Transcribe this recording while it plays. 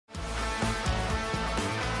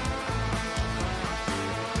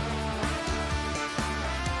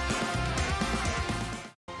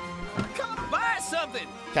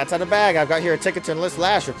Cat's out of bag. I've got here a ticket to enlist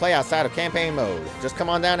Lash or play outside of campaign mode. Just come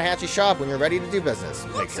on down to Hatchie's shop when you're ready to do business.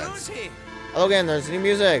 Makes sense. Hello again, there's new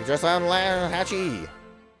music. Just on Hatchie.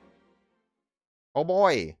 Oh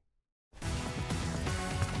boy.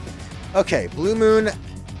 Okay, Blue Moon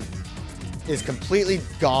is completely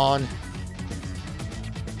gone.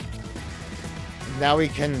 Now we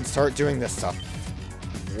can start doing this stuff.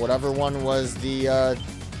 Whatever one was the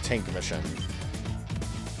tank mission.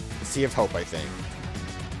 Sea of Hope, I think.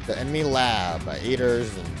 The enemy lab,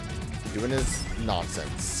 Aiders, and doing his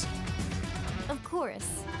nonsense. Of course.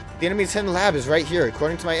 The enemy's hidden lab is right here.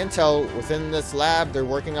 According to my intel, within this lab, they're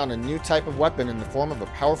working on a new type of weapon in the form of a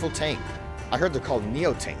powerful tank. I heard they're called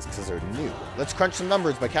Neo-Tanks because they're new. Let's crunch some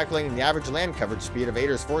numbers by calculating the average land coverage speed of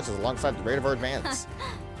Aiders' forces alongside the rate of our advance.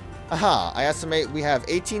 Aha, I estimate we have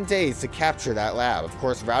 18 days to capture that lab. Of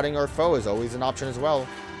course, routing our foe is always an option as well.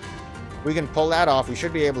 If we can pull that off, we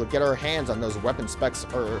should be able to get our hands on those weapon specs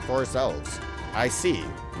for ourselves. I see.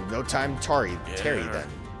 No time to tarry then.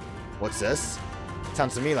 What's this?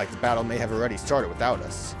 Sounds to me like the battle may have already started without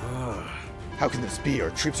us. How can this be?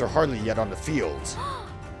 Our troops are hardly yet on the field.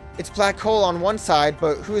 It's Black Hole on one side,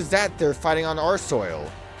 but who is that they're fighting on our soil?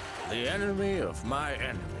 The enemy of my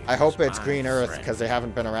enemy. I hope it's Green Earth, because they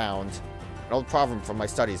haven't been around. An old proverb from my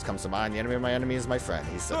studies comes to mind. The enemy of my enemy is my friend.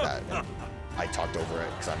 He said that. And I talked over it,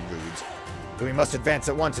 because I'm rude. But we must advance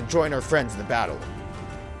at once and join our friends in the battle.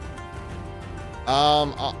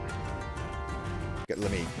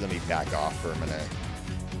 Let me back off for a minute.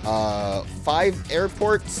 5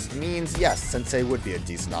 airports means yes, Sensei would be a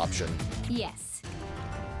decent option. Yes.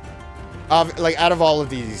 Like, out of all of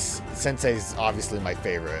these, Sensei's obviously my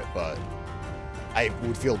favorite, but I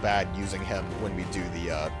would feel bad using him when we do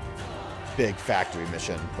the big factory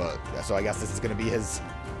mission. But so I guess this is going to be his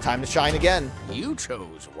time to shine again. You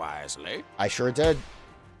chose wisely. I sure did.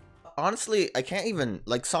 Honestly, I can't even,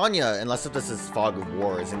 like, Sonya, unless if this is Fog of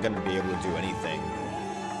War, isn't going to be able to do anything.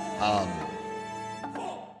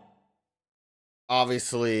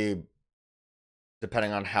 Obviously,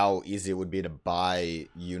 depending on how easy it would be to buy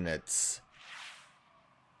units,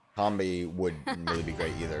 Combi would really be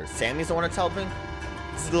great either. Sammy's the one that's helping?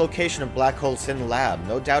 This is the location of Black Hole's hidden lab,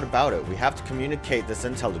 no doubt about it. We have to communicate this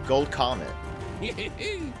intel to Gold Comet.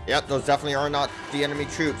 Yep, those definitely are not the enemy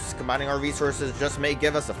troops. Combining our resources just may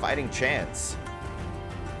give us a fighting chance.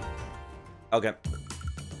 Okay.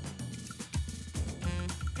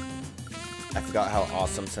 I forgot how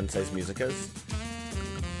awesome Sensei's music is.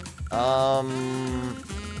 Oh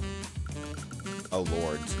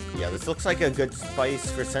lord. Yeah, this looks like a good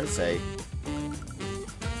spice for Sensei.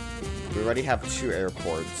 We already have 2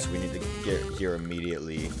 airports. We need to get here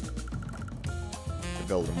immediately to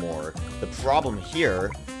build more. The problem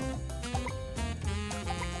here,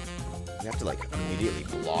 we have to like immediately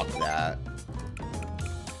block that.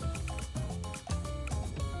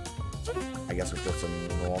 I guess with just a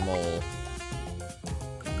normal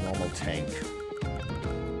tank.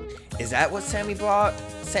 Is that what Sammy brought?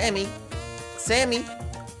 Sammy? Sammy?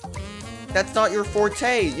 That's not your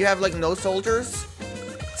forte. You have like no soldiers?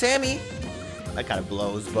 Sammy? That kind of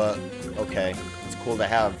blows, but okay. It's cool to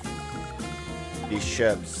have these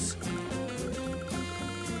ships.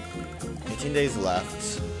 18 days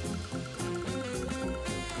left.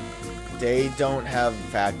 They don't have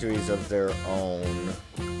factories of their own,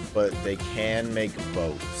 but they can make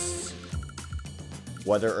boats.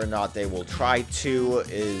 Whether or not they will try to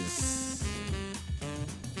is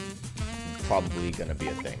probably gonna be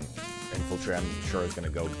a thing. Infiltrate, I'm sure, is gonna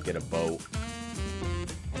go get a boat.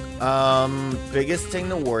 Biggest thing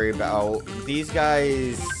to worry about, these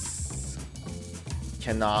guys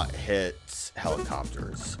cannot hit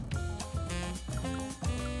helicopters.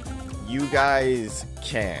 You guys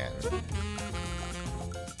can.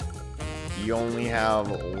 You only have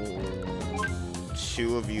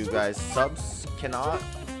 2 of you guys. Subs cannot.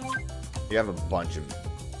 You have a bunch of,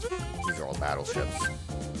 these are all battleships.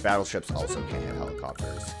 Battleships also can't hit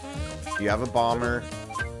helicopters. You have a bomber,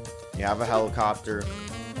 you have a helicopter,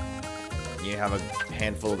 you have a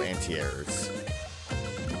handful of anti-airs.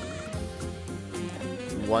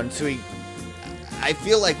 Once we, I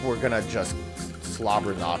feel like we're gonna just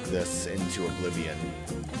slobber knock this into oblivion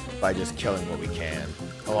by just killing what we can.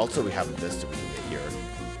 Oh, also we have this that we can get here.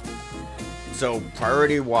 So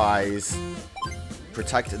priority wise,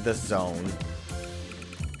 protect this zone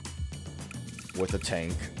with a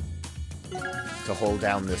tank to hold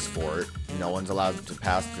down this fort. No one's allowed to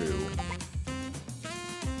pass through.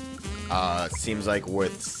 Seems like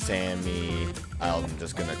with Sammy, I'm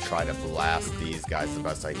just gonna try to blast these guys the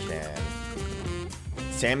best I can.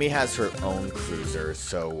 Sammy has her own cruiser,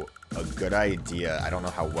 so a good idea, I don't know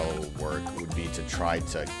how well it will work, would be to try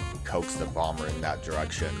to coax the bomber in that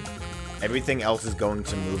direction. Everything else is going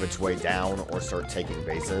to move its way down or start taking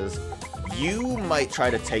bases. You might try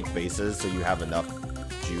to take bases so you have enough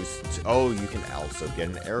juice to... Oh, you can also get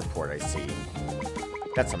an airport, I see.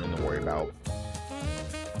 That's something to worry about.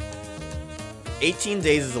 18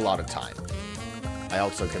 days is a lot of time. I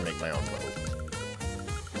also can make my own boat.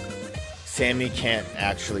 Sami can't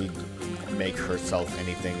actually make herself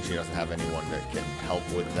anything. She doesn't have anyone that can help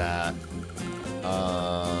with that.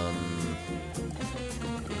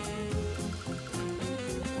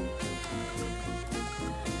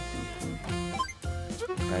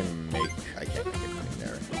 I can't make anything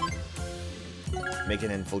there. Make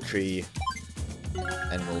an infantry,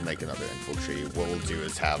 and we'll make another infantry. What we'll do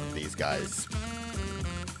is have these guys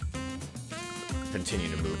continue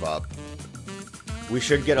to move up. We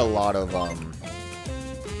should get a lot of,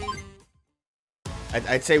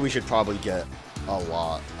 I'd say we should probably get a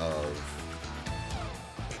lot of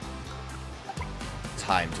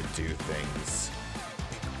time to do things.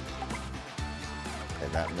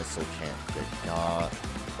 And that missile can't get got,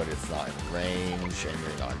 but it's not in range, and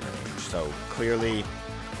you're not in range. So, clearly,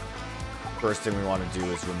 first thing we want to do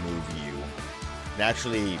is remove you. And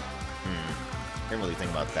actually, didn't really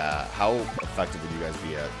think about that. How effective would you guys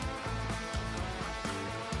be at?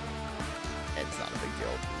 It's not a big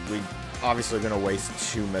deal. We obviously are going to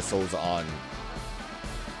waste 2 missiles on...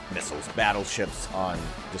 battleships on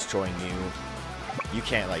destroying you. You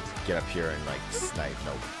can't, like, get up here and, like, snipe.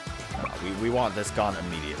 Nope. We want this gone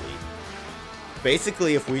immediately.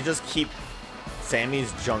 Basically, if we just keep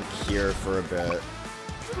Sami's junk here for a bit...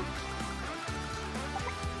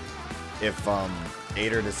 If,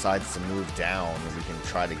 Ader decides to move down, we can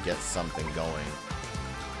try to get something going.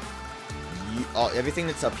 Everything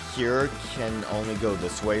that's up here can only go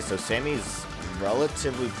this way, so Sami's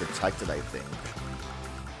relatively protected, I think.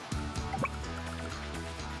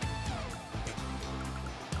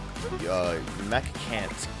 Mech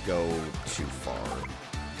can't go too far.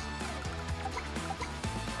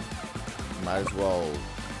 Might as well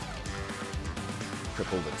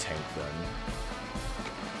cripple the tank then.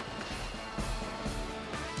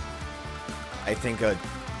 I think that's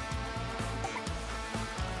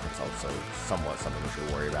also somewhat something we should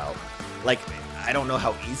worry about. Like, I don't know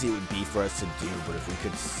how easy it would be for us to do, but if we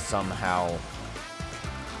could somehow...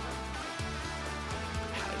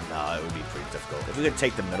 No, it would be pretty difficult. If we could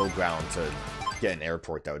take the middle ground to get an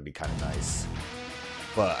airport, that would be kind of nice.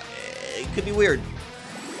 But it could be weird.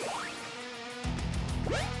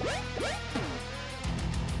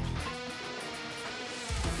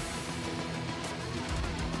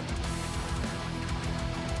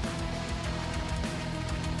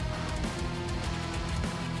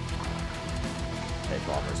 Okay,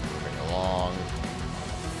 bomber's moving along.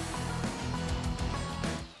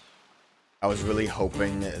 I was really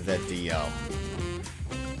hoping that the,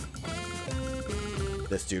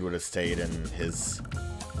 this dude would have stayed in his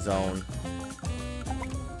zone.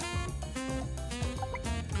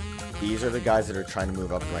 These are the guys that are trying to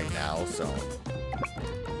move up right now, so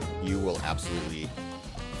you will absolutely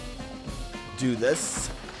do this.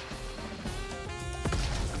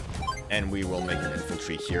 And we will make an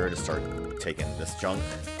infantry here to start taking this junk.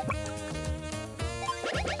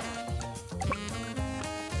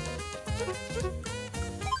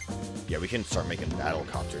 Yeah, we can start making battle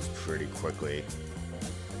copters pretty quickly.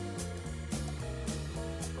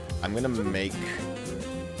 I'm gonna make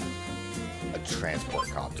a transport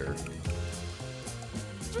copter.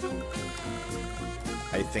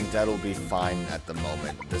 I think that'll be fine at the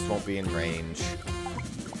moment. This won't be in range.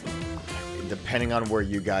 Depending on where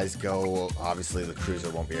you guys go, obviously the cruiser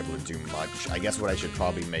won't be able to do much. I guess what I should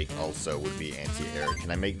probably make also would be anti-air.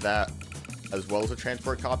 Can I make that as well as a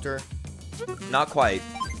transport copter? Not quite.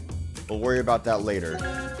 We'll worry about that later.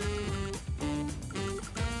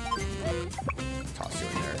 Toss you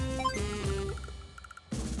in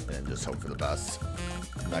there. And just hope for the best.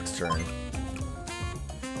 Next turn.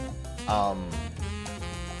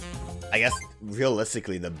 I guess,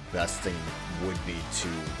 realistically, the best thing would be to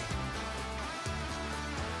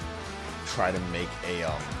try to make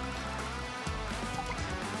a,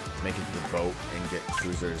 make it the boat and get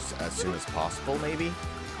cruisers as soon as possible, maybe?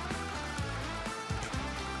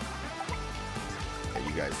 Okay,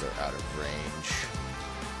 you guys are out of range.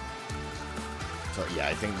 So, yeah,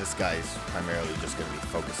 I think this guy's primarily just going to be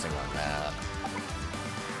focusing on that.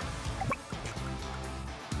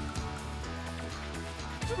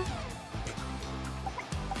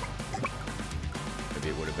 Maybe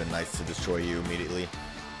it would have been nice to destroy you immediately.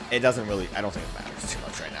 It doesn't really, I don't think it matters too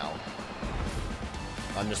much right now.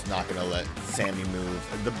 I'm just not going to let Sami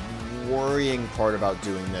move. The worrying part about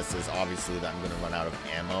doing this is obviously that I'm going to run out of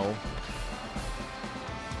ammo.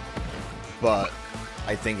 But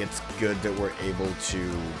I think it's good that we're able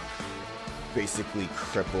to basically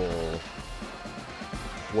cripple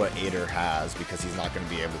what Ader has, because he's not going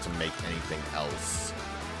to be able to make anything else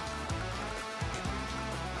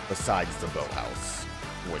besides the boathouse,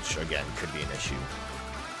 which again could be an issue.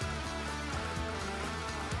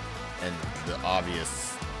 And the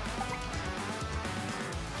obvious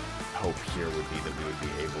hope here would be that we would be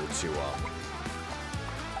able to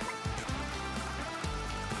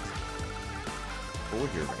what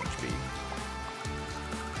would your range be?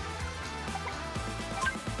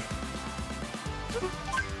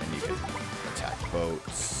 And you can attack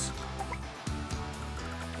boats.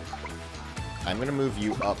 I'm gonna move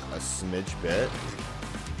you up a smidge bit,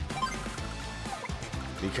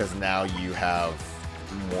 because now you have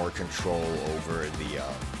more control over the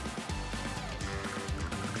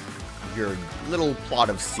your little plot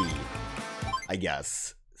of sea, I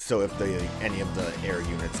guess. So if any of the air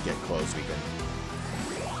units get close, we can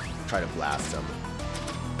try to blast them.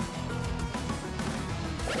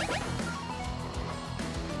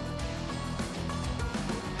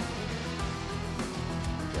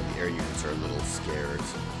 Yeah, the air units are a little scared.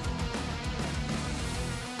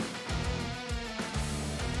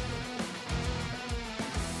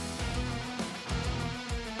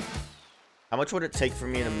 How much would it take for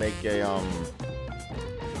me to make a,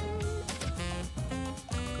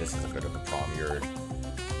 This is a bit of a problem.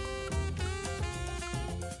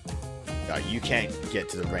 You can't get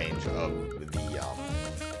to the range of the,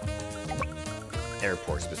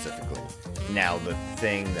 airport specifically. Now, the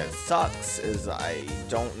thing that sucks is I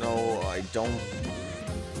don't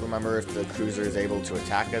remember if the cruiser is able to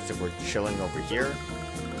attack us if we're chilling over here.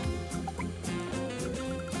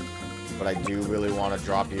 But I do really want to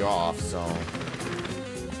drop you off, so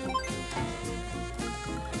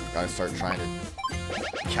gotta start trying to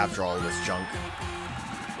capture all of this junk.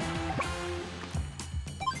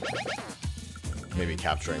 Maybe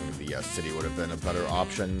capturing the city would have been a better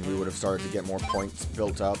option. We would have started to get more points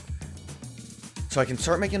built up. So I can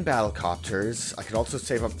start making battlecopters. I could also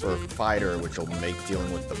save up for a fighter, which will make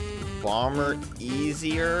dealing with the bomber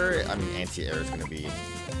easier. I mean, anti-air is going to be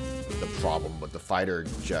the problem, but the fighter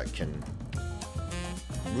jet can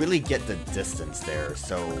really get the distance there,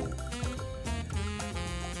 so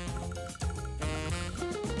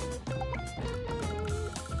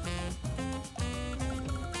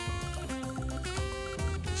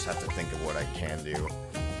just have to think of what I can do.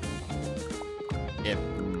 It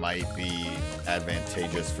might be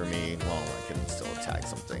advantageous for me. Well, I can still attack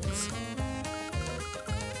some things.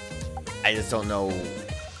 I just don't know.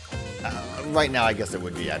 Right now, I guess it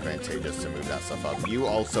would be advantageous to move that stuff up. You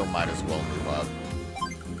also might as well move up.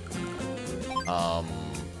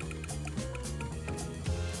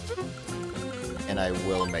 And I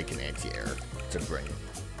will make an anti-air to bring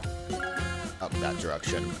up that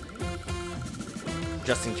direction.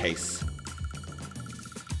 Just in case.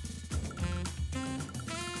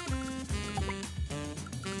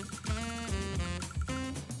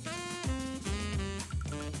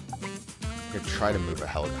 I could try to move a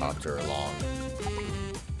helicopter along.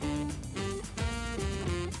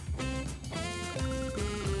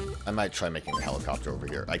 I might try making a helicopter over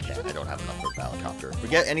here. I can't. I don't have enough for a helicopter.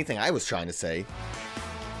 Forget anything I was trying to say.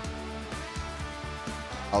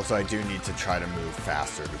 Also, I do need to try to move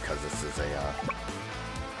faster because this is a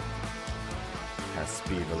kind of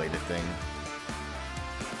speed-related thing.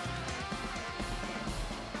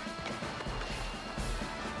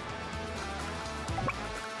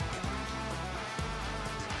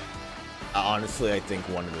 Honestly, I think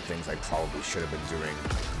one of the things I probably should have been doing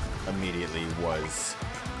immediately was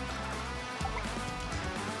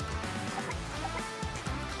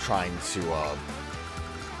trying to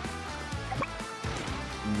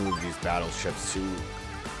move these battleships to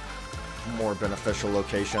more beneficial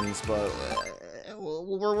locations, but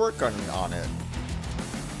we're working on it.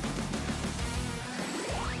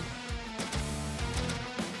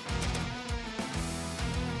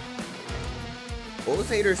 What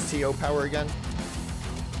was Ader's TO power again?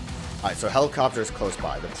 Alright, so helicopter's close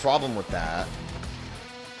by. The problem with that,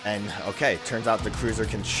 and okay, turns out the cruiser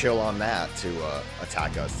can chill on that to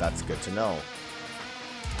attack us. That's good to know.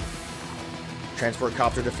 Transport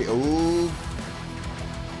copter defeat. Ooh.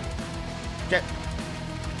 Okay.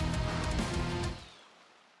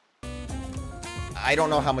 I don't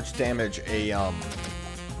know how much damage a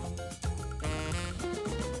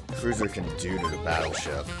cruiser can do to the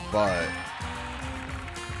battleship, but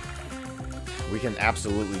we can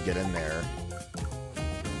absolutely get in there.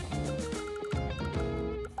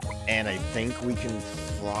 And I think we can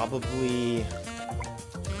probably...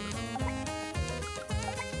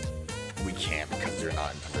 We can't because they're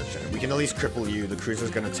not in position. We can at least cripple you. The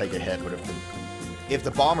cruiser's going to take a hit, but if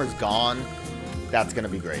the bomber's gone, that's going to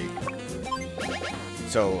be great.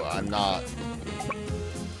 So I'm not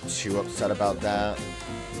too upset about that.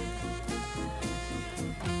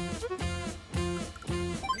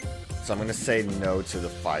 So I'm going to say no to the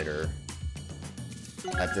fighter.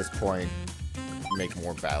 At this point, make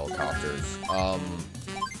more battlecopters.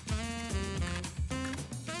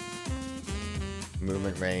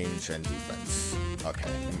 Movement range and defense.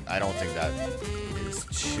 Okay, I don't think that is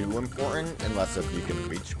too important unless if you can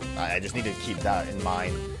reach. I just need to keep that in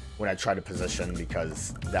mind when I try to position,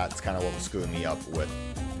 because that's kind of what was screwing me up with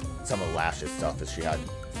some of Lash's stuff, is she had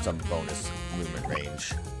some bonus movement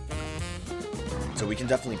range. So we can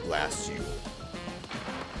definitely blast you.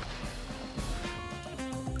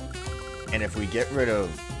 And if we get rid of...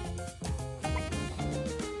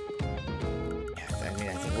 Yeah, I mean,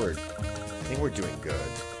 I think we're doing good.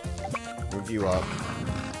 Move you up.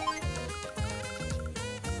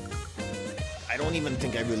 I don't even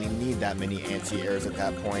think I really need that many anti-airs at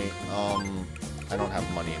that point. I don't have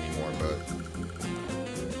money anymore, but...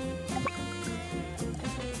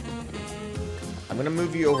 I'm gonna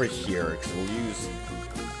move you over here, because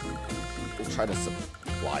we'll try to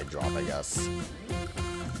supply drop, I guess.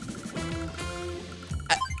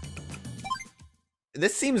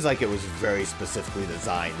 This seems like it was very specifically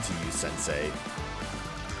designed to use Sensei.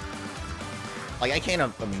 Like, I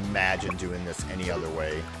can't imagine doing this any other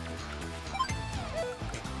way.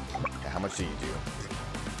 Okay, how much do you do?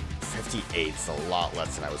 58's a lot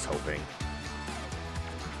less than I was hoping.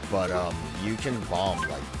 But, you can bomb,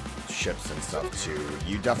 like, ships and stuff, too.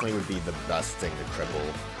 You definitely would be the best thing to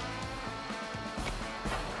cripple.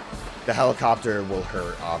 The helicopter will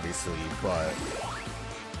hurt, obviously, but...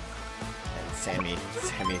 Sami,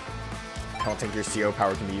 I don't think your CO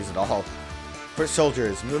power can be used at all. For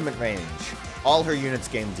soldiers, movement range. All her units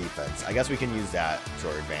gain defense. I guess we can use that to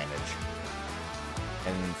our advantage.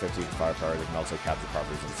 And 50 firepower, they can also capture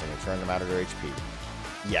properties in a single turn, no matter their HP.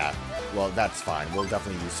 Yeah, well, that's fine. We'll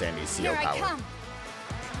definitely use Sami's CO power.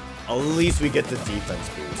 At least we get the defense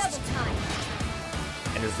boost.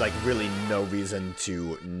 And there's like really no reason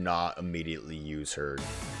to not immediately use her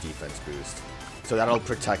defense boost. So that'll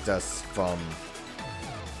protect us from...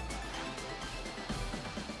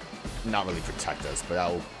 Not really protect us, but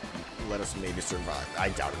that'll let us maybe survive. I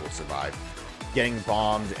doubt it will survive. Getting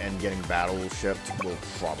bombed and getting battleshipped will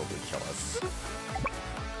probably kill us.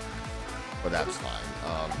 But that's fine.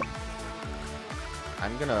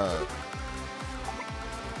 I'm gonna...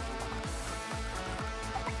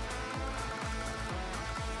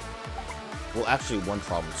 Well, actually, one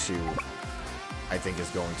problem, too, I think is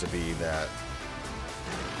going to be that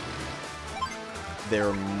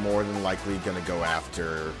they're more than likely going to go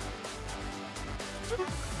after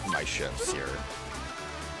my ships here,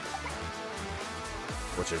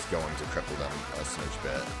 which is going to cripple them a smidge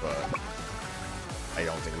bit, but I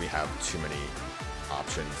don't think we have too many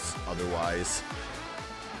options otherwise.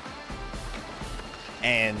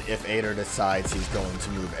 And if Ader decides he's going to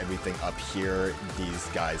move everything up here, these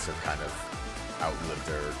guys have kind of outlived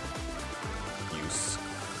their use.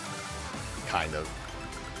 Kind of.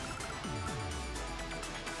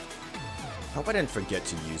 Hope I didn't forget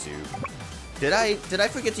to use you. Did I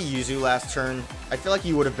forget to use you last turn? I feel like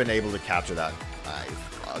you would have been able to capture that. I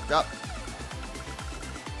fucked up.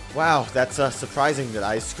 Wow, that's surprising that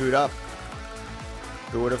I screwed up.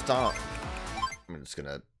 Who would have thought? I'm just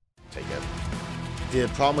gonna take it. The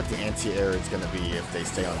problem with the anti-air is gonna be if they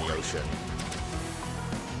stay on the ocean.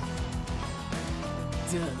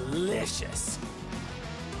 Delicious.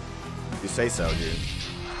 You say so, dude.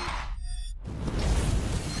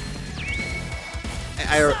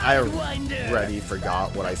 I already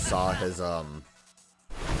forgot what I saw his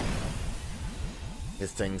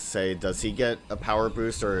things say. Does he get a power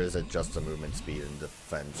boost, or is it just a movement speed and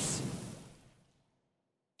defense?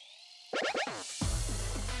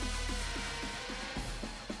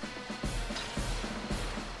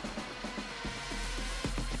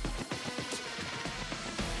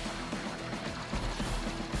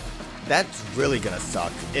 That's really gonna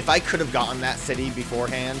suck. If I could have gotten that city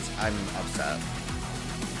beforehand, I'm upset.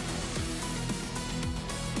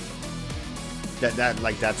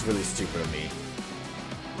 That's really stupid of me.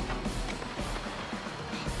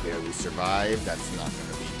 Barely survived. That's not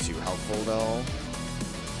gonna be too helpful though.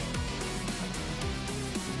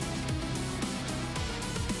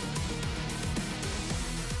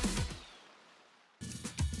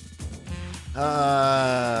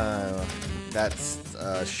 That's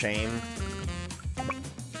a shame.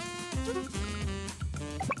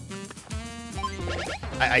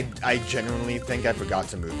 I genuinely think I forgot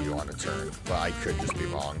to move you on a turn, but I could just be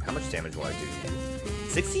wrong. How much damage will I do to you?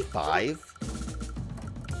 65?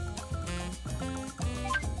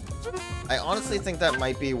 I honestly think that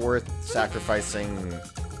might be worth sacrificing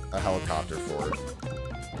a helicopter for.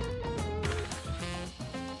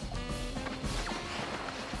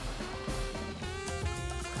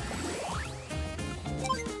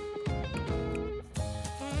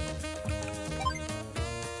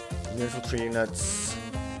 Infiltrate units.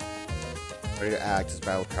 Ready to act as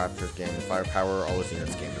battle captures gain firepower. All those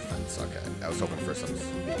units gain defense. Okay, I was hoping for some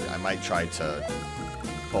speed. I might try to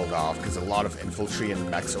hold off because a lot of infantry and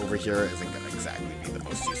mechs over here isn't going to exactly be the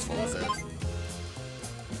most useful, is it?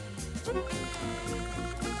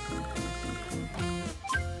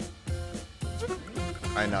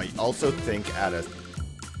 I know. You also think at a...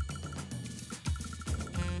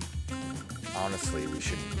 Honestly, we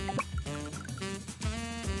should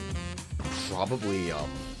probably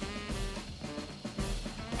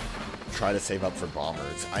try to save up for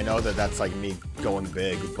bombers. I know that that's like me going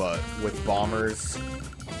big, but with bombers,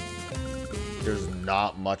 there's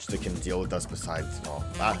not much that can deal with us besides, well,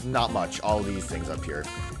 not much. All these things up here.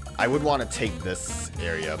 I would want to take this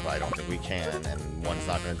area, but I don't think we can, and one's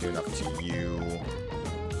not going to do enough to you.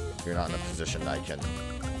 You're not in a position that I can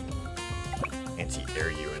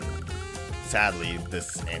anti-air you, and sadly,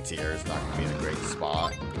 this anti-air is not going to be in a great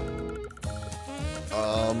spot.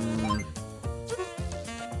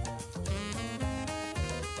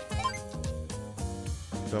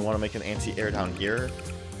 Do I want to make an anti-air down here?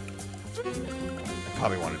 I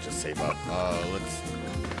probably want to just save up. Let's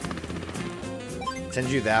send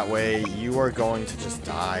you that way. You are going to just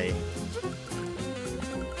die.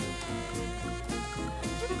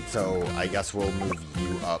 So I guess we'll move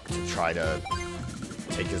you up to try to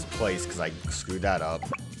take his place because I screwed that up.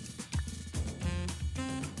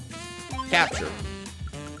 Capture.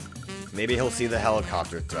 Maybe he'll see the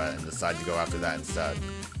helicopter threat and decide to go after that instead.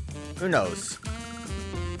 Who knows?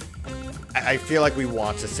 I feel like we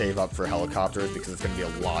want to save up for helicopters because it's going to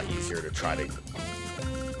be a lot easier to try to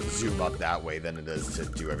zoom up that way than it is to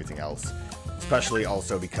do everything else. Especially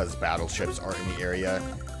also because battleships are in the area.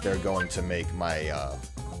 They're going to make my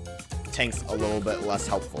tanks a little bit less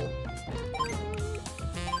helpful.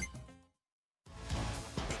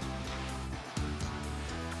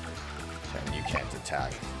 And you can't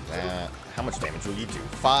attack that. How much damage will you do?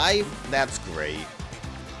 5? That's great.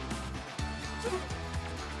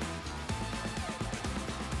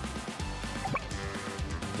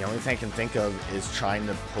 The only thing I can think of is trying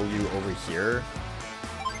to pull you over here.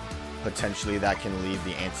 Potentially that can lead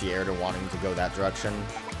the anti-air to wanting to go that direction.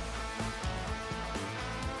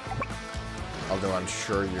 Although I'm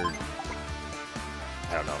sure you're...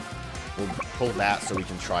 I don't know. We'll pull that so we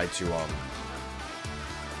can try to,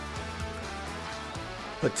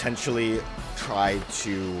 potentially try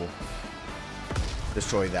to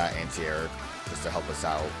destroy that anti-air just to help us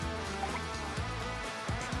out.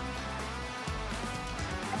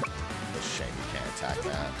 It's a shame you can't attack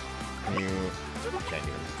that. You can't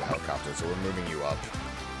even move the helicopter, so we're moving you up.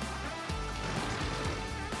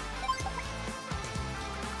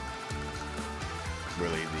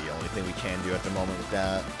 Really the only thing we can do at the moment with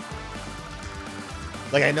that.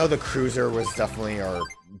 Like, I know the cruiser was definitely our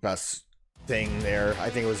best thing there. I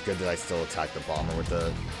think it was good that I still attacked the bomber with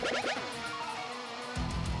the...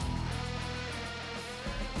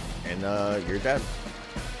 And, you're dead.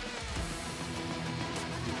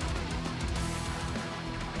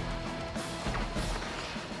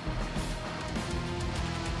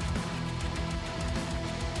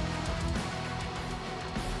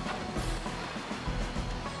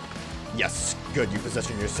 Yes, good. You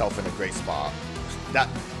position yourself in a great spot.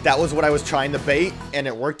 That was what I was trying to bait, and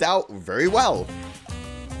it worked out very well.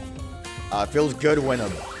 Feels good when a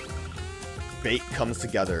bait comes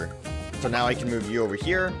together. So now I can move you over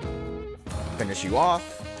here, finish you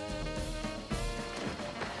off.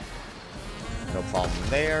 No problem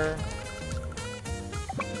there.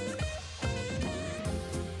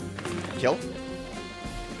 Kill.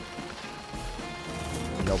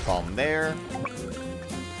 No problem there.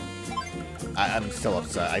 I'm still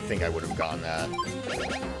upset. I think I would have gotten that.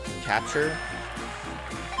 Capture.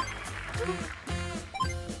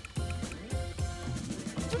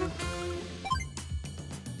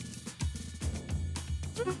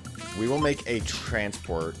 We will make a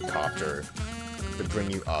transport copter to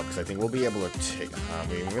bring you up, because I think we'll be able to take...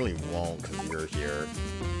 we really won't, because you're here.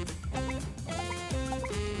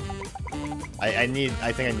 I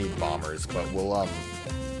think I need bombers, but we'll,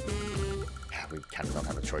 we kind of don't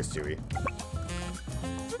have a choice, do we?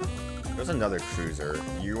 There's another cruiser.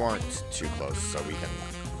 You aren't too close, so we can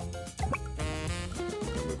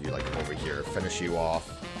move you, like, over here. Finish you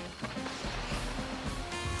off.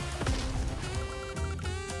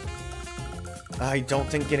 I don't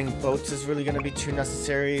think getting boats is really going to be too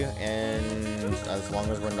necessary, and as long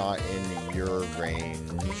as we're not in your range,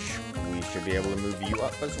 we should be able to move you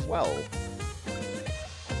up as well.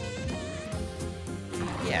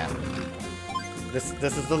 Yeah. This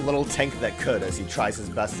is the little tank that could, as he tries his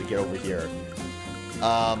best to get over here.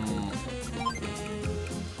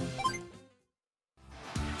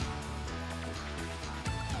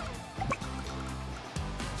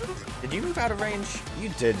 Did you move out of range? You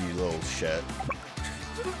did, you little shit.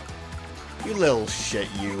 You little shit,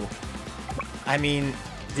 you. I mean,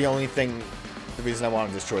 the reason I want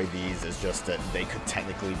to destroy these is just that they could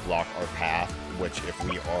technically block our path, which if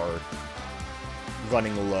we are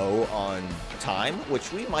running low on time,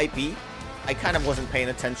 which we might be. I kind of wasn't paying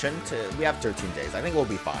attention to... We have 13 days. I think we'll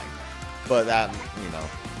be fine. But that, you know,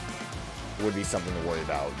 would be something to worry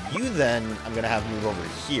about. You then, I'm going to have move over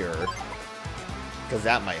here, because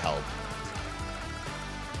that might help.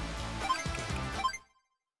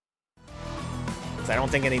 Because I don't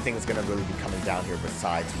think anything's going to really be coming down here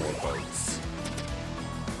besides more boats.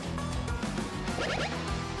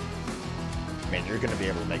 Man, you're going to be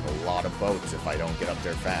able to make a lot of boats if I don't get up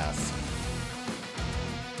there fast.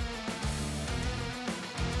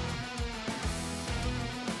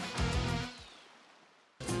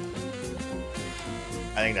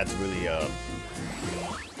 I think that's really a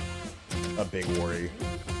big worry,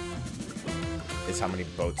 is how many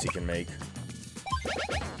boats he can make.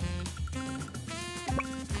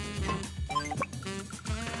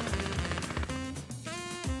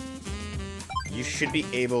 You should be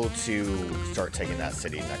able to start taking that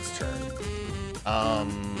city next turn. I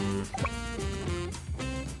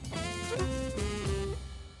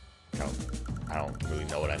don't really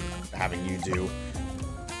know what I'm having you do.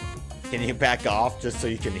 Can you back off just so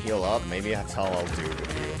you can heal up? Maybe that's all I'll do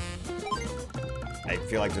with you. I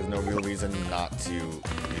feel like there's no real reason not to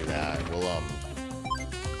do that. We'll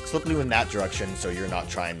slip you in that direction so you're not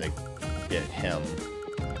trying to get him.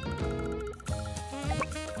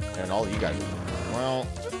 And all you guys... Well,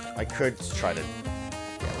 I could try to...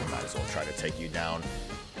 Yeah, we might as well try to take you down.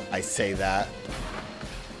 I say that,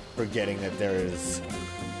 forgetting that there is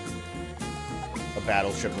a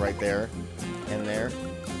battleship right there, in there.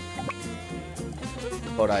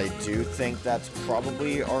 But I do think that's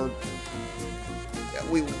probably our... Yeah,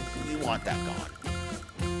 we want that gone.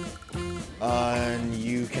 And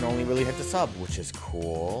you can only really hit the sub, which is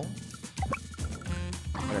cool.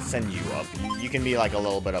 I'm gonna send you up. You can be like a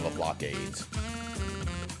little bit of a blockade.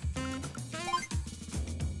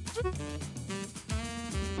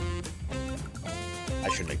 I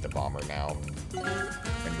should make the bomber now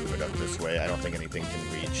and move it up this way. I don't think anything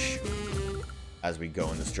can reach as we go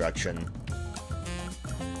in this direction.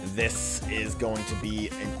 This is going to be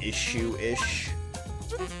an issue-ish.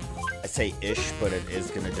 I say ish, but it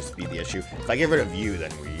is going to just be the issue. If I get rid of you,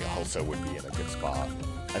 then we also would be in a good spot.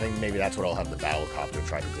 I think maybe that's what I'll have the battlecopter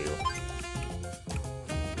try to do.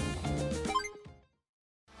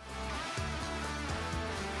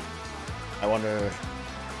 I wonder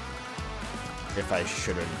if I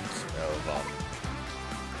shouldn't have,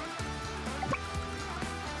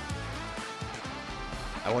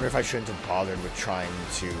 I wonder if I shouldn't have bothered with trying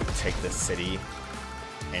to take the city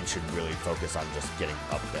and should really focus on just getting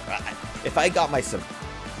up there. If I got my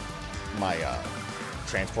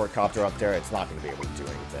transport copter up there, it's not going to be able to do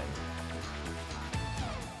anything.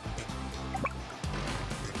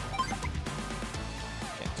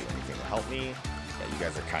 Can't do anything to help me. Yeah, you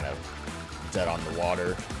guys are kind of dead on the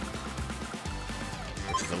water,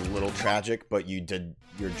 which is a little tragic, but you did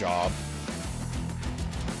your job.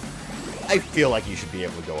 I feel like you should be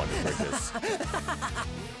able to go under bridges.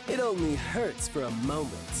 It only hurts for a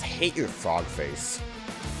moment. I hate your frog face.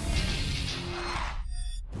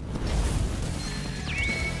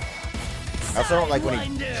 I also don't like when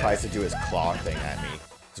he tries to do his claw thing at me.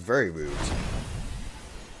 It's very rude.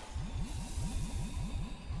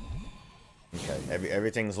 Okay,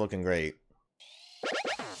 everything's looking great.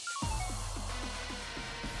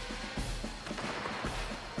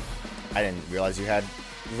 I didn't realize you had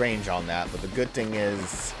range on that, but the good thing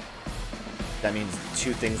is that means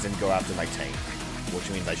two things didn't go after my tank, which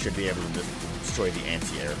means I should be able to just destroy the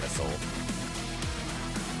anti-air missile.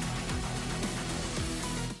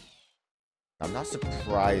 I'm not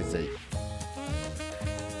surprised that...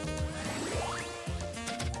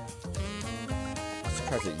 I'm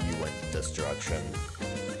surprised that you went this direction.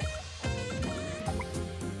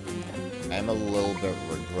 I'm a little bit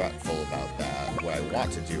regretful about that. What I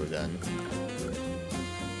want to do then...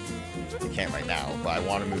 I can't right now, but I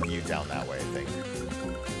want to move you down that way, I think.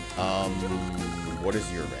 What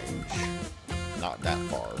is your range? Not that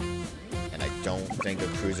far. And I don't think a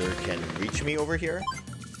cruiser can reach me over here.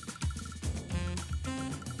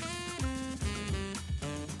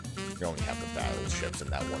 We only have the battleships and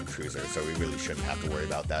that one cruiser, so we really shouldn't have to worry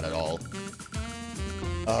about that at all.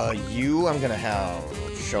 You, I'm gonna have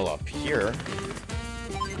show up here.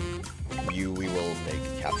 You, we will make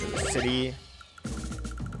capture the city.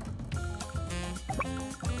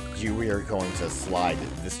 You, we are going to slide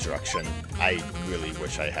this direction. I really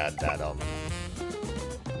wish I had that,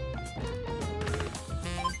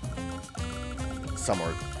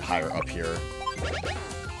 somewhere higher up here.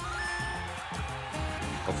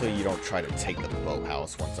 Hopefully you don't try to take the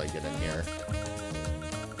boathouse once I get in here.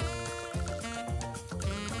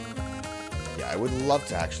 Yeah, I would love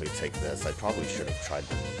to actually take this. I probably should have tried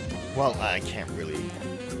to... Well, I can't really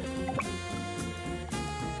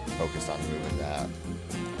focus on moving that.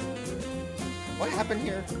 What happened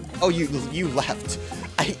here? Oh, you left.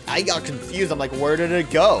 I got confused. I'm like, where did it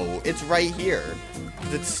go? It's right here.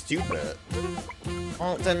 It's stupid.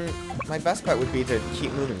 Well, then my best bet would be to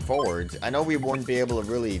keep moving forward. I know we wouldn't be able to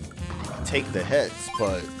really take the hits,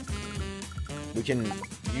 but we can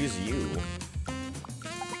use you.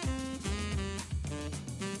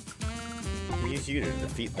 We can use you to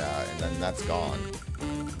defeat that, and then that's gone.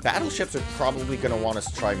 Battleships are probably going to want us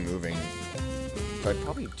to try moving, so I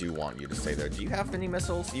probably do want you to stay there. Do you have any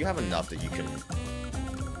missiles? You have enough that you can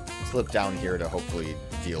slip down here to hopefully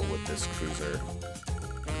deal with this cruiser.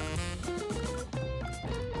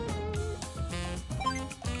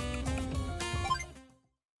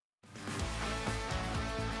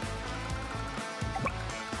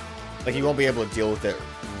 Like, you won't be able to deal with it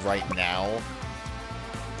right now.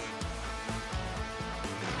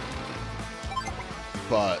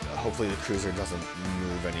 But hopefully the cruiser doesn't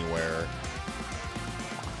move anywhere.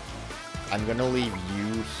 I'm gonna leave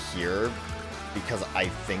you here because I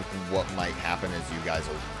think what might happen is you guys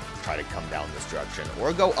will try to come down this direction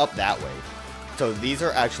or go up that way. So these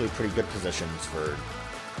are actually pretty good positions for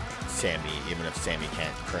Sami, even if Sami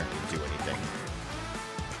can't currently do anything.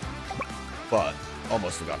 But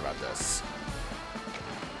almost forgot about this.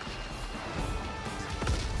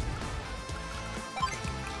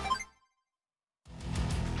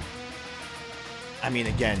 I mean,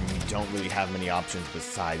 again, you don't really have many options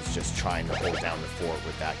besides just trying to hold down the fort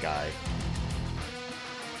with that guy.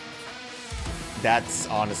 That's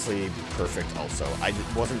honestly perfect also. I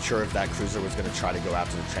wasn't sure if that cruiser was going to try to go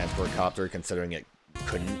after the transport copter, considering it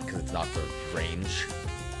couldn't because it's not for range.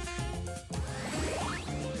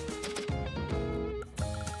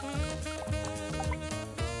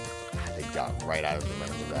 They got right out of the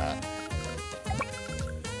range of that.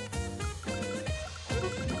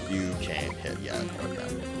 You can't hit yet. Okay.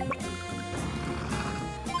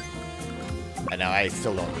 And now I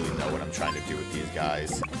still don't really know what I'm trying to do with these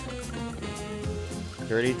guys.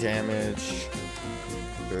 30 damage.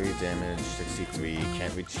 30 damage. 63.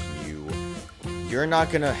 Can't reach you. You're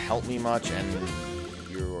not gonna help me much, and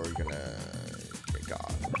you're gonna get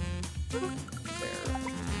gone. There.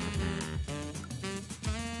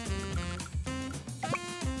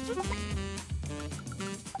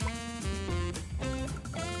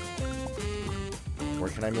 Where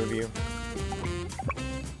can I move you?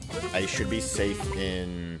 I should be safe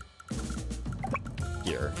in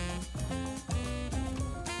here.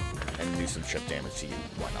 And do some chip damage to you.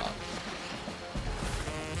 Why not?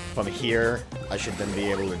 From here, I should then be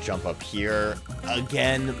able to jump up here.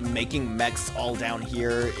 Again, making mechs all down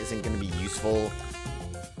here isn't going to be useful.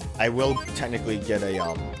 I will technically get a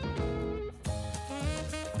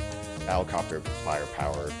helicopter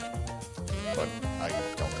firepower, but I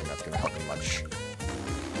don't think that's going to help me much.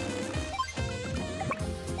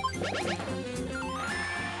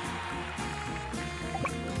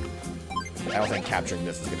 I don't think capturing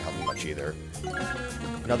this is going to help me much either.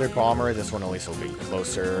 Another bomber. This one at least will be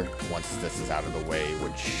closer once this is out of the way,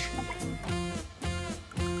 which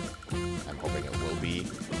I'm hoping it will be.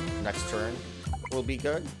 Next turn will be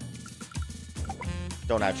good.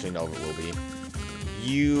 Don't actually know if it will be.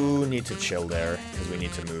 You need to chill there because we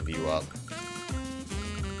need to move you up.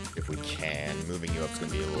 If we can. Moving you up is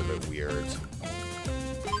going to be a little bit weird.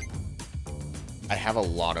 I have a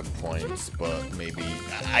lot of points, but maybe...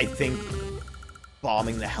 I think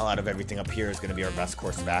bombing the hell out of everything up here is going to be our best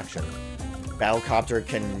course of action. Battlecopter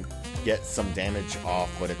can get some damage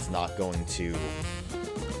off, but it's not going to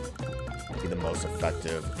be the most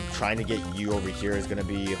effective. Trying to get you over here is going to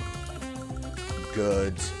be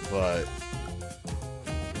good, but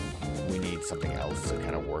we need something else to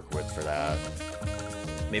kind of work with for that.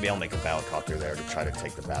 Maybe I'll make a battlecopter there to try to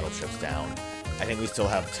take the battleships down. I think we still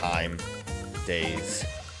have time. Days.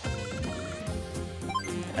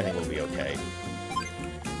 I think we'll be okay.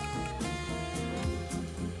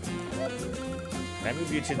 Can I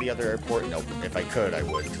move you to the other airport? Nope. If I could, I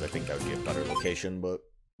would, because I think that would be a better location, but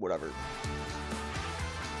whatever.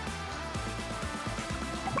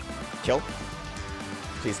 Kill.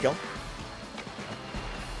 Please kill.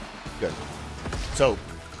 Good. So,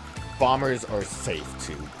 bombers are safe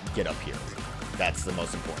to get up here. That's the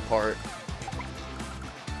most important part.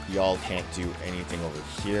 Y'all can't do anything over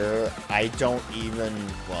here. I don't even...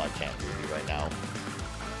 Well, I can't do you right now.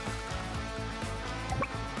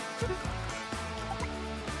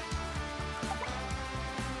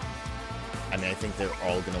 I mean, I think they're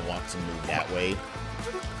all going to want to move that way.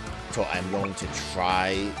 So I'm going to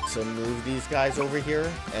try to move these guys over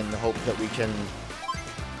here and hope that we can...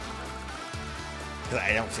 Because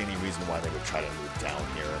I don't see any reason why they would try to move down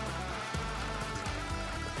here.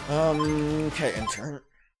 Okay, and turn...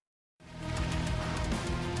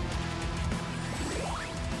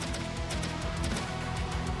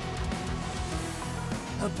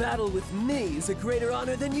 A battle with me is a greater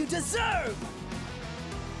honor than you deserve!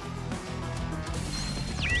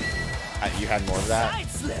 You had more of that? Side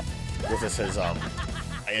slip! This is,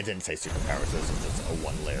 it didn't say superpowers, this is just a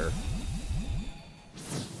one layer.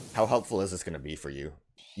 How helpful is this going to be for you?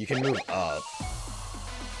 You can move up.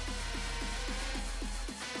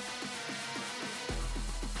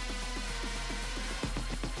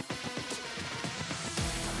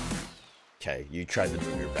 Okay, you tried to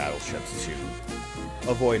move your battleships to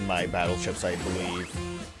avoid my battleships, I believe.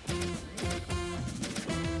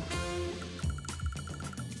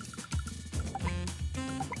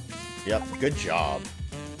 Yep, good job.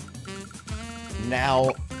 Now,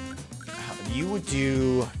 you would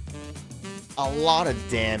do a lot of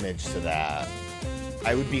damage to that.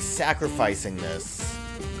 I would be sacrificing this.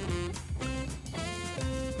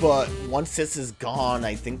 But once this is gone,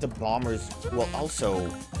 I think the bombers will also...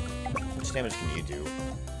 How much damage can you do?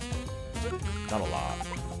 Not a lot.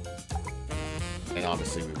 And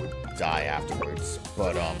obviously we would die afterwards.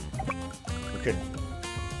 But, we could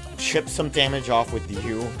chip some damage off with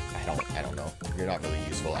you. I don't know. You're not really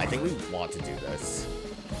useful. I think we want to do this.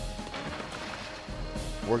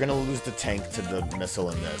 We're gonna lose the tank to the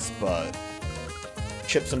missile in this, but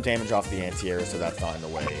chip some damage off the anti-air so that's not in the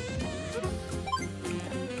way.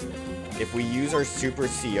 If we use our super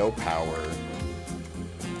CO power,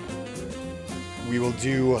 we will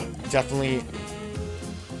do definitely...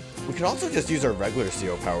 We could also just use our regular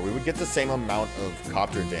CO power. We would get the same amount of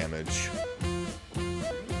copter damage.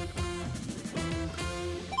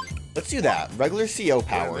 Let's do that. Regular CO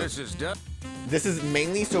power. This is done. This is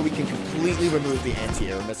mainly so we can completely remove the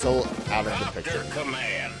anti-air missile out of the picture.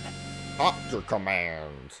 Command. Copter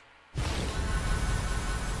command.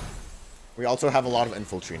 We also have a lot of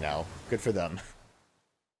infantry now. Good for them.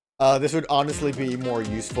 This would honestly be more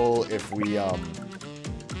useful if we,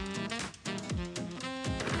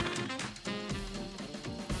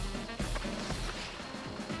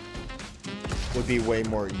 would be way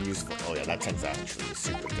more useful. Oh yeah, that tank's actually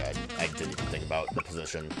super dead. I didn't even think about the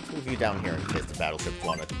position. Let's move you down here in case the battleships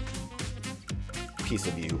want a piece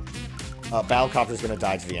of you. Battlecopter's gonna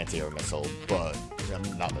die to the anti-air missile, but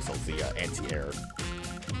not missiles, the anti-air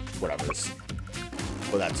whatever's.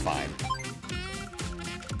 But that's fine.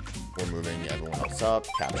 We're moving everyone else up.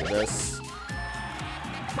 Capture this.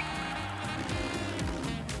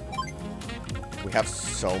 We have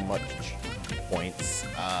so much points.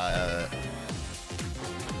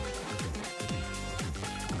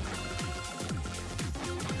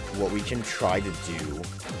 What we can try to do,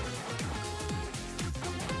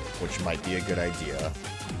 which might be a good idea,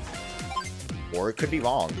 or it could be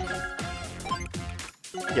wrong,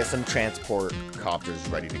 get some transport copters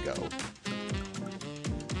ready to go.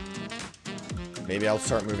 Maybe I'll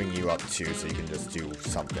start moving you up too, so you can just do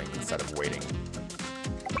something instead of waiting.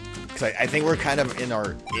 Because I think we're kind of in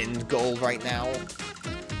our end goal right now.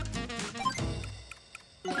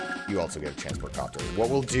 You also get a transport copter.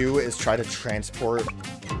 What we'll do is try to transport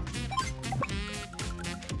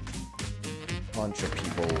bunch of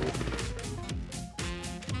people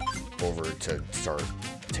over to start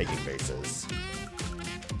taking bases.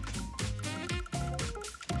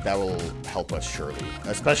 That will help us surely,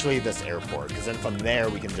 especially this airport, because then from there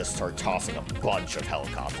we can just start tossing a bunch of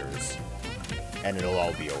helicopters and it'll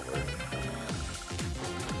all be over.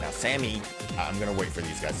 Now Sami, I'm gonna wait for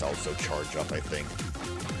these guys to also charge up, I think.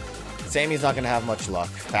 Sami's not gonna have much luck.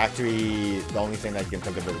 Factory, the only thing I can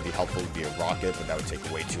think of that would be helpful would be a rocket, but that would take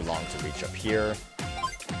way too long to reach up here.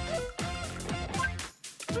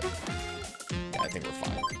 Yeah, I think we're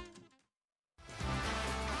fine.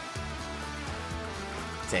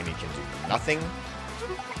 Sami can do nothing.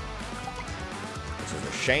 which is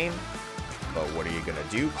a shame. But what are you gonna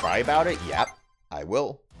do? Cry about it? Yep, I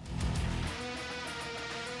will.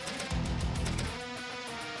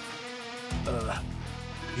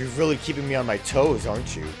 You're really keeping me on my toes,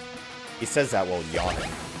 aren't you? He says that while yawning.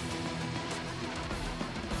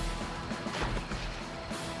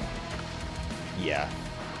 Yeah.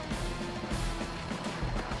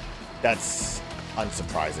 That's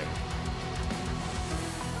unsurprising.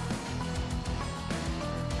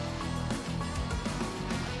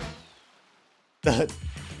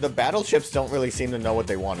 The battleships don't really seem to know what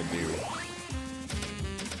they want to do.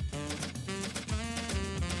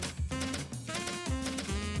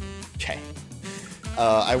 Okay.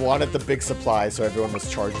 I wanted the big supply so everyone was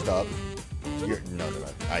charged up. No.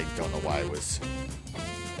 I don't know why I was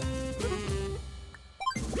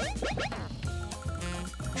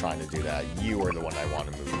trying to do that. You are the one I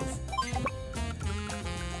want to move.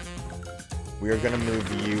 We are going to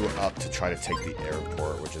move you up to try to take the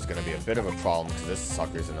airport, which is going to be a bit of a problem because this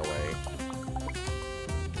sucker's in the way.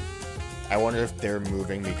 I wonder if they're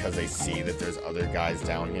moving because they see that there's other guys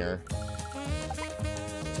down here.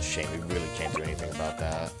 It's a shame, we really can't do anything about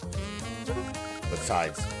that.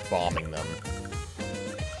 Besides bombing them.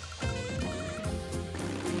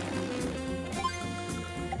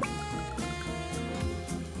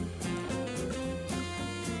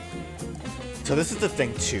 So this is the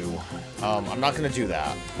thing too. I'm not going to do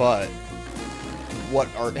that, but what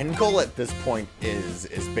our end goal at this point is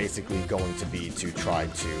basically going to be to try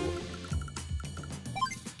to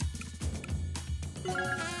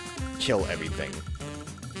kill everything.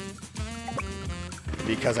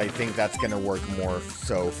 Because I think that's going to work more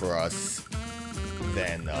so for us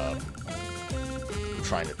than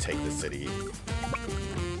trying to take the city.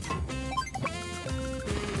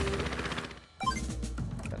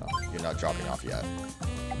 You're not dropping off yet.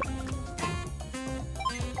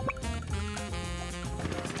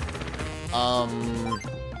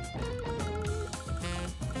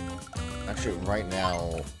 Actually, right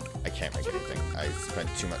now, I can't make anything. I spent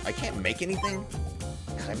too much. I can't make anything?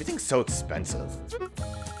 God, everything's so expensive.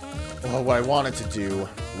 Well, what I wanted to do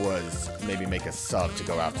was maybe make a sub to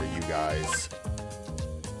go after you guys.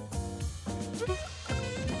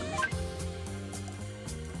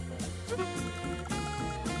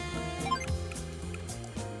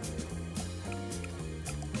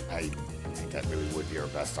 I think that really would be our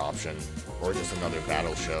best option. Or just another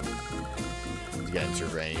battleship to get into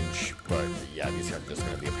range. But yeah, these are just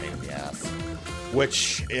going to be a pain in the ass.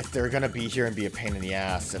 Which, if they're going to be here and be a pain in the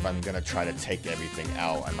ass, if I'm going to try to take everything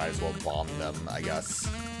out, I might as well bomb them, I guess.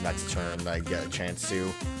 Next turn I get a chance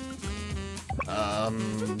to.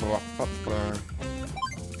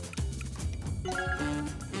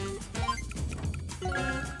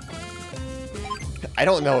 I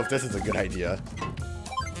don't know if this is a good idea.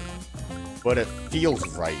 But it feels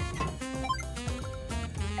right.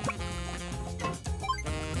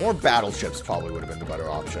 More battleships probably would have been the better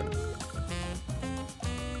option.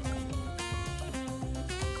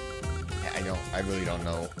 Yeah, I really don't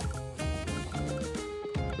know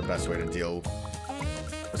the best way to deal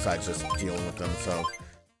besides just dealing with them, so.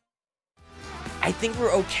 I think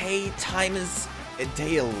we're okay. Time is at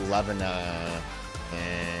day 11.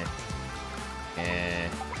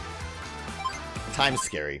 Time's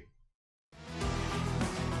scary.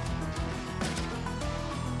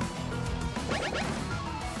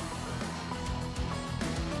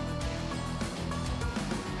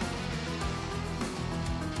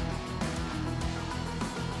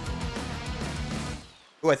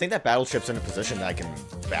 Ooh, I think that battleship's in a position that I can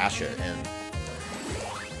bash it, and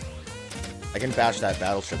I can bash that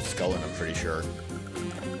battleship's skull in, I'm pretty sure.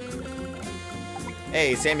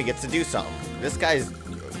 Hey, Sami gets to do something. This guy's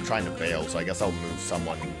trying to bail, so I guess I'll move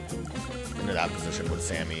someone into that position with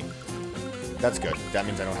Sami. That's good. That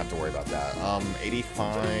means I don't have to worry about that.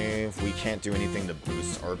 85, we can't do anything to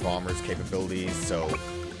boost our bomber's capabilities, so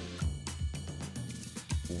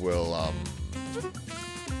we'll,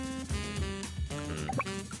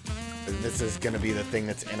 this is gonna be the thing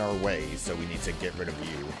that's in our way, so we need to get rid of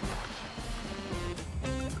you.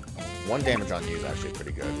 1 damage on you is actually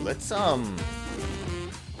pretty good. Let's,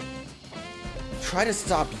 try to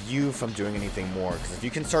stop you from doing anything more, because if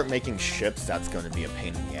you can start making ships, that's going to be a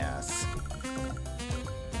pain in the ass.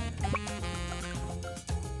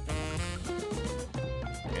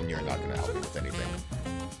 And you're not going to help me with anything.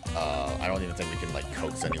 I don't even think we can, like,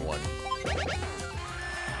 coax anyone.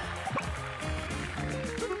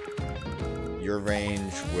 Your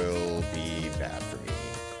range will be bad for me.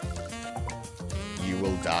 You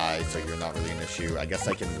will die, so you're not really an issue. I guess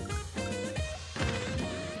I can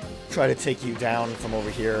try to take you down from over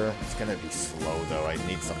here. It's gonna be slow though. I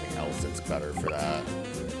need something else that's better for that.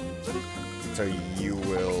 So you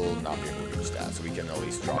will not be able to reach that, so we can at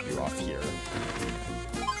least drop you off here.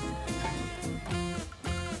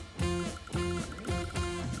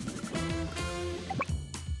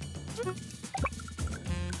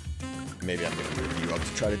 Maybe I'm gonna move you up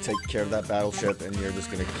to try to take care of that battleship, and you're just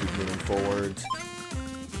gonna keep moving forward.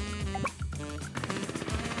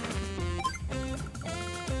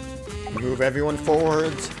 Move everyone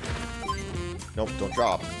forward. Nope, don't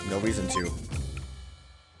drop. No reason to.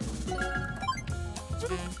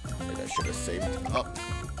 Maybe I should have saved up.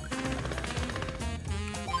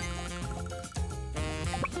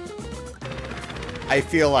 I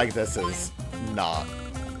feel like this is not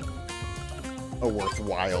a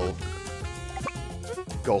worthwhile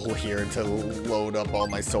goal here to load up all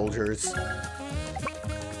my soldiers.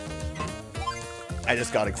 I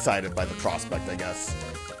just got excited by the prospect, I guess.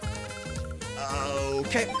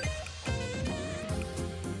 Okay.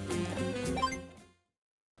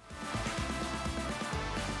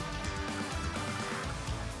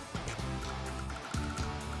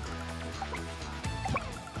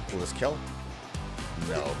 Will this kill?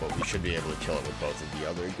 No, but we should be able to kill it with both of the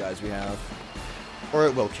other guys we have. Or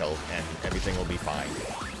it will kill, and everything will be fine.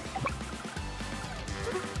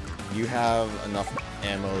 You have enough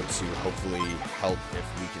ammo to hopefully help if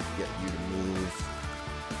we can get you to move.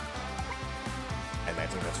 And I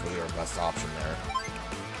think that's really our best option there.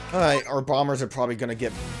 Alright, our bombers are probably going to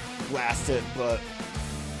get blasted, but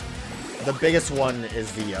the biggest one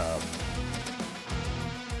is the,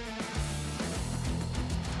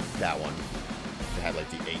 that one. It had like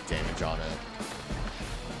the 8 damage on it.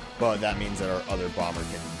 But that means that our other bomber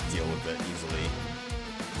can deal with it easily.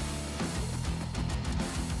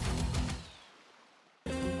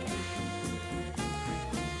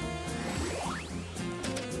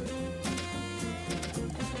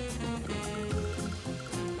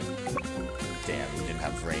 Damn, we didn't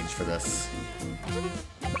have range for this.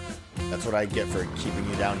 That's what I get for keeping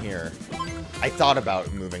you down here. I thought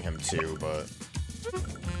about moving him too, but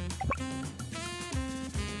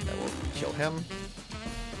that will kill him.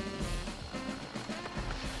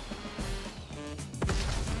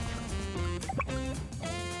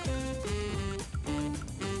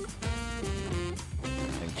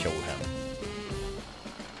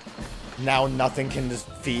 Now nothing can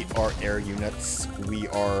defeat our air units. We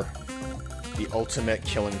are the ultimate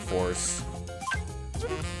killing force.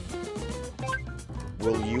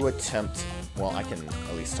 Will you attempt... Well, I can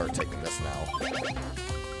at least start taking this now.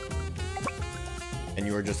 And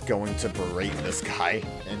you are just going to berate this guy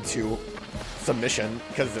into submission,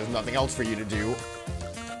 because there's nothing else for you to do.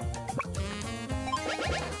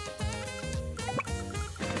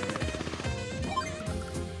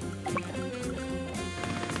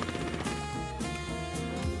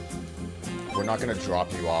 We're not going to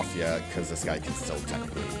drop you off yet, because this guy can still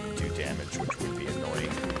technically do damage, which would be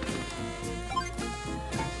annoying.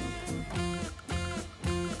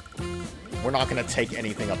 We're not going to take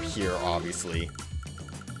anything up here, obviously.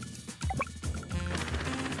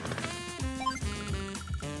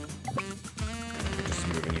 Just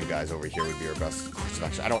moving you guys over here would be our best course of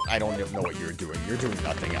action. I don't know what you're doing. You're doing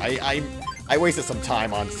nothing. I wasted some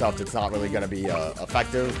time on stuff that's not really going to be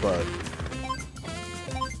effective, but...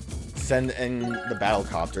 Send in the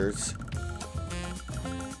battlecopters.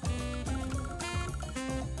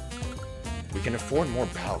 We can afford more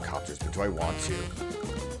battlecopters, but do I want to?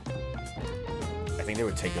 I think they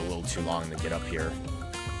would take a little too long to get up here.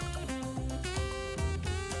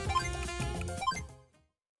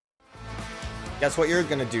 Guess what you're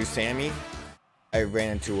gonna do, Sami? I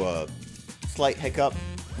ran into a slight hiccup.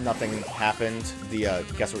 Nothing happened. The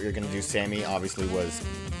guess what you're gonna do, Sami, obviously was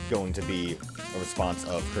going to be a response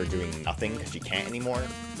of her doing nothing because she can't anymore.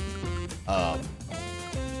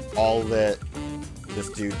 All that this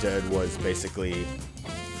dude did was basically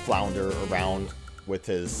flounder around with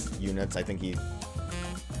his units. I think he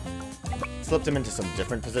slipped him into some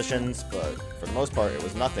different positions, but for the most part it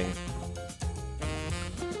was nothing.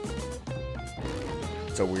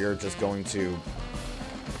 So we're just going to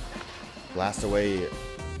blast away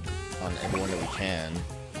on everyone that we can.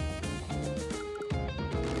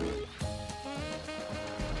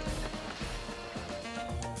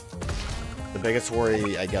 The biggest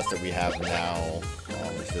worry, I guess, that we have now,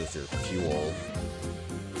 this is your fuel.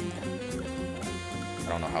 I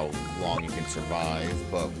don't know how long you can survive,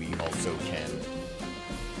 but we also can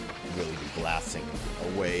really be blasting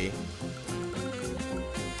away.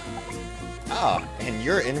 Ah, and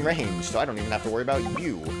you're in range, so I don't even have to worry about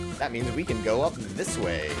you. That means we can go up this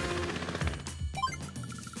way.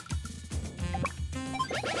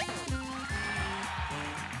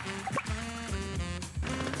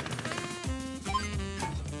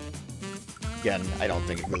 Again, I don't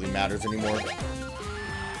think it really matters anymore.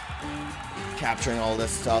 Capturing all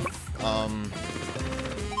this stuff.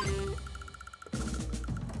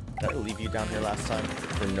 Did I leave you down here last time?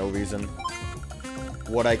 For no reason.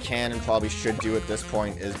 What I can and probably should do at this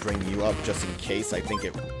point is bring you up just in case. I think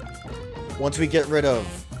it... Once we get rid of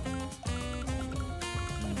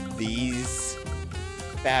these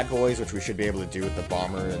bad boys, which we should be able to do with the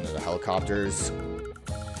bomber and the helicopters,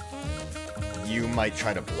 you might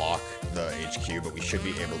try to block the HQ, but we should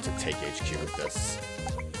be able to take HQ with this.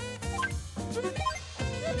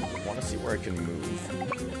 I want to see where I can move.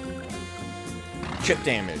 Chip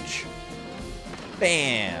damage.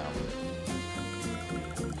 Bam!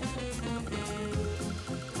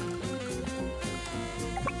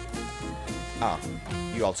 Ah,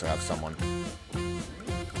 you also have someone.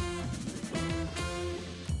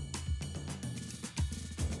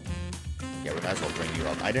 Yeah, we might as well bring you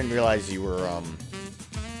up. I didn't realize you were,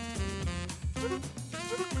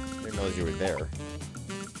 didn't realize you were there.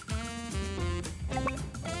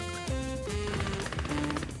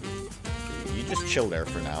 You just chill there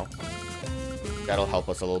for now. That'll help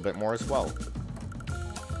us a little bit more as well.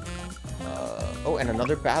 Oh, and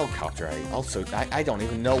another battlecopter. I don't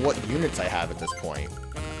even know what units I have at this point.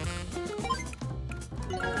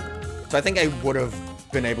 So I think I would have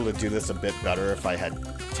been able to do this a bit better if I had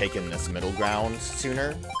taken this middle ground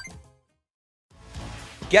sooner.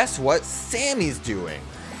 Guess what Sami's doing?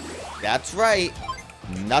 That's right.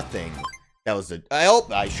 Nothing. That was a...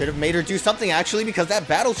 I should have made her do something actually because that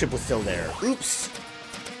battleship was still there. Oops.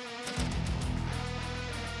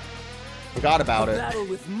 Forgot about it. Battle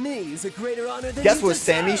with me is a greater honor than Guess you what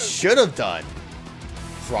Sami deserve. should have done?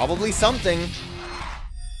 Probably something.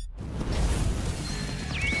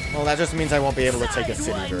 Well, that just means I won't be able to take a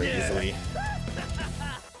city very easily.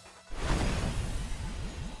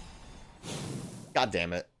 God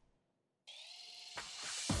damn it.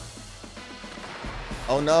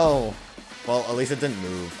 Oh no. Well, at least it didn't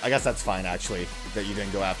move. I guess that's fine, actually, that you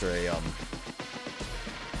didn't go after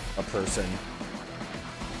a person.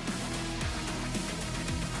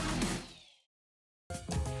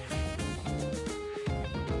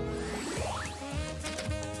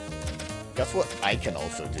 Guess what I can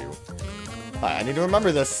also do? I need to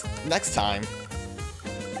remember this next time.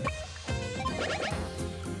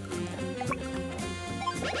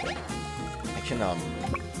 I can,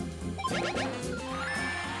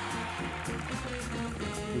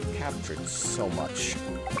 we've captured so much.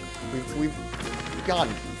 We've gone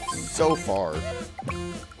so far.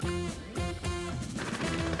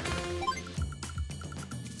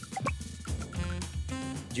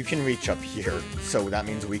 You can reach up here, so that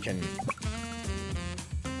means we can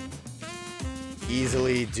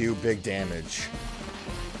easily do big damage.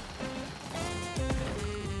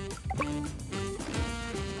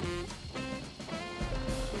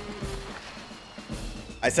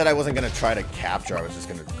 I said I wasn't gonna try to capture, I was just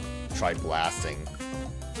gonna try blasting.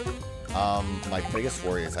 My biggest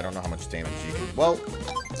worry is I don't know how much damage you can... Well,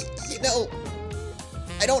 you know,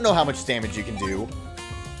 I don't know how much damage you can do,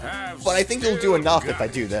 but I think you'll do enough if I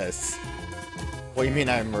do this. What do you mean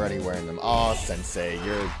I'm already wearing them? Aw, Sensei,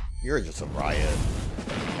 you're just a riot.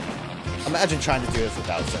 Imagine trying to do this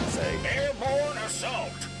without Sensei. Airborne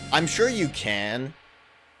assault. I'm sure you can,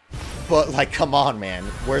 but like, come on, man.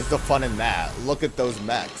 Where's the fun in that? Look at those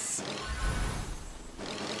mechs.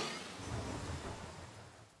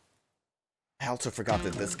 I also forgot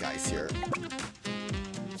that this guy's here.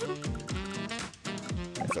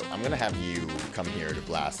 So I'm gonna have you come here to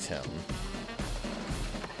blast him.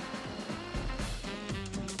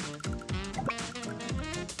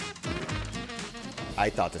 I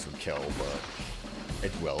thought this would kill, but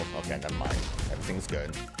it will. Okay, never mind. Everything's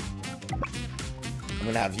good. I'm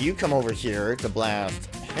gonna have you come over here to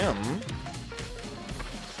blast him.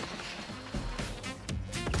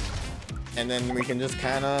 And then we can just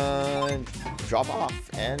kind of drop off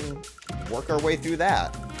and work our way through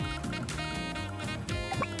that.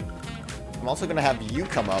 I'm also gonna have you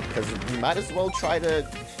come up, because we might as well try to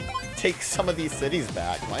take some of these cities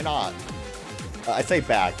back. Why not? I say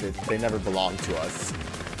back, they never belonged to us.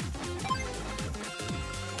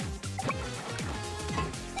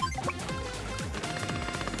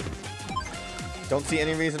 Don't see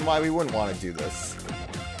any reason why we wouldn't want to do this.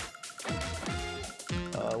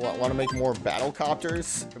 Want to make more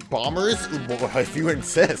battlecopters? Bombers? If you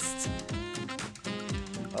insist.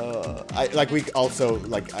 I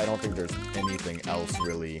don't think there's anything else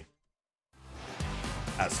really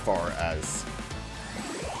as far as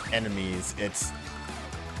enemies. It's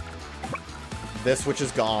this, which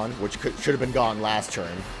is gone, which should have been gone last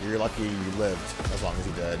turn. You're lucky you lived as long as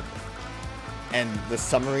you did. and the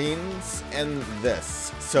submarines, and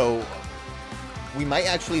this. So we might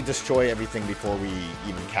actually destroy everything before we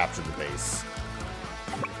even capture the base.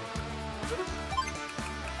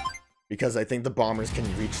 Because I think the bombers can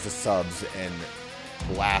reach the subs and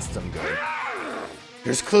blast them good.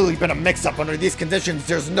 There's clearly been a mix-up under these conditions.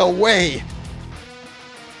 There's no way.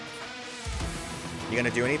 You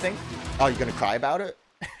gonna do anything? Oh, you gonna cry about it?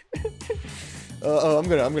 I'm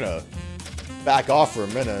gonna back off for a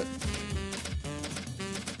minute.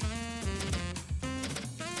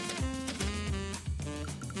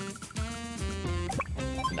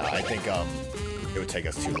 No, I think it would take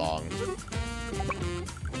us too long.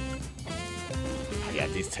 Yeah,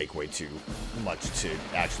 these take way too much to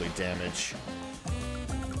actually damage.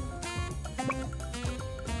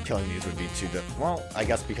 Killing these would be too well, I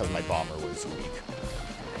guess because my bomber was weak.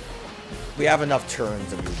 We have enough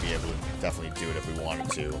turns and we would be able to definitely do it if we wanted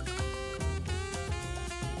to.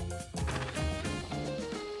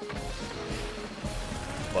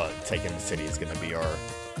 But taking the city is going to be our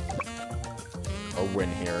win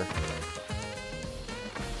here.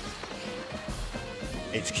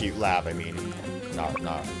 HQ lab, I mean,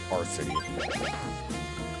 not our city.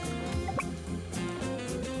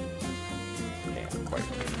 Can't quite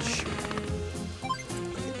reach.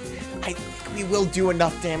 I think we will do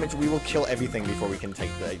enough damage. We will kill everything before we can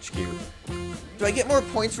take the HQ. Do I get more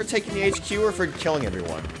points for taking the HQ or for killing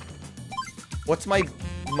everyone? What's my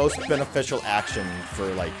most beneficial action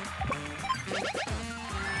for, like...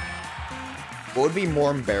 What would be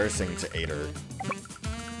more embarrassing to Ader?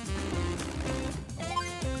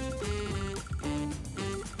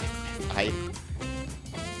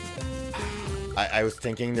 I was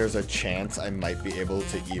thinking there's a chance I might be able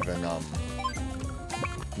to even,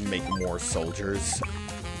 make more soldiers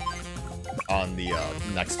on the,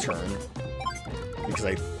 next turn. Because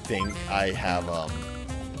I think I have,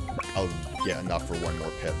 I'll get enough for one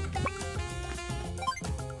more pip.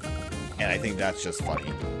 And I think that's just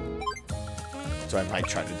funny. So I might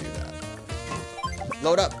try to do that.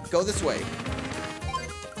 Load up! Go this way!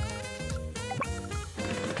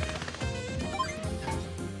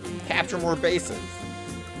 Capture more bases!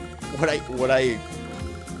 What I...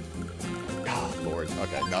 Oh, Lord.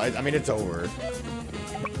 Okay, no, I mean, it's over.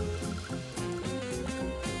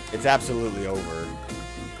 It's absolutely over.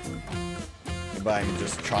 But I'm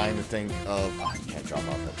just trying to think of... Oh, I can't drop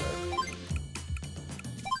off that bit.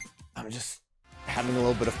 I'm just having a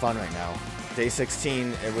little bit of fun right now. Day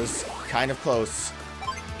 16, it was kind of close,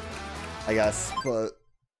 I guess, but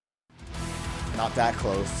not that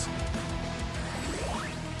close.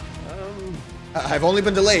 I've only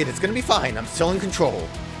been delayed. It's gonna be fine. I'm still in control.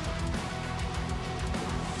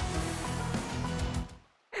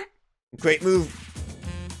 Great move.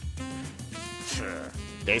 Sure.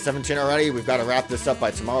 Day 17 already. We've got to wrap this up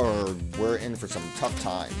by tomorrow or we're in for some tough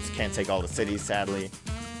times. Can't take all the cities, sadly.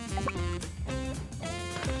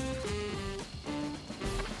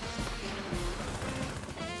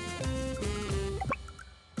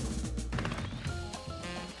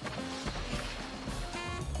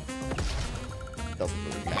 Doesn't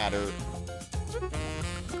really matter.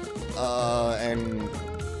 And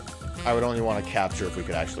I would only want to capture if we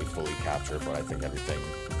could actually fully capture, but I think everything...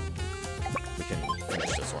 We can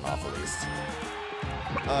finish this one off at least.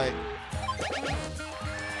 Alright.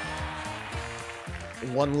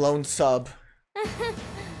 One lone sub.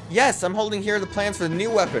 Yes, I'm holding here the plans for the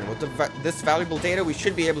new weapon. With this valuable data, we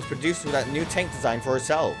should be able to produce that new tank design for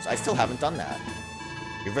ourselves. I still haven't done that.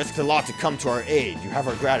 You've risked a lot to come to our aid. You have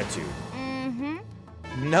our gratitude.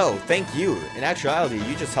 No, thank you. In actuality,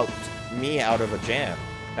 you just helped me out of a jam.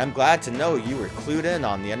 I'm glad to know you were clued in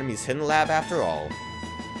on the enemy's hidden lab after all.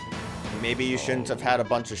 Maybe you shouldn't have had a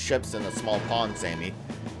bunch of ships in a small pond, Sami.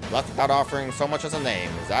 Left without offering so much as a name.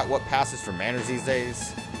 Is that what passes for manners these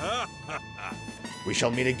days? We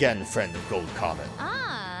shall meet again, friend of Gold Comet.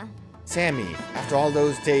 Ah. Sami, after all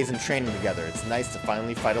those days in training together, it's nice to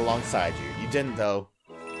finally fight alongside you. You didn't, though.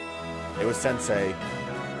 It was Sensei.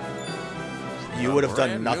 You would have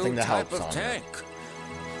done nothing to help, son. Tank.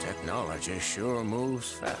 Technology sure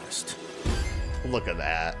moves fast. Look at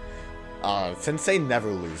that. Sensei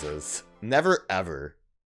never loses. Never, ever.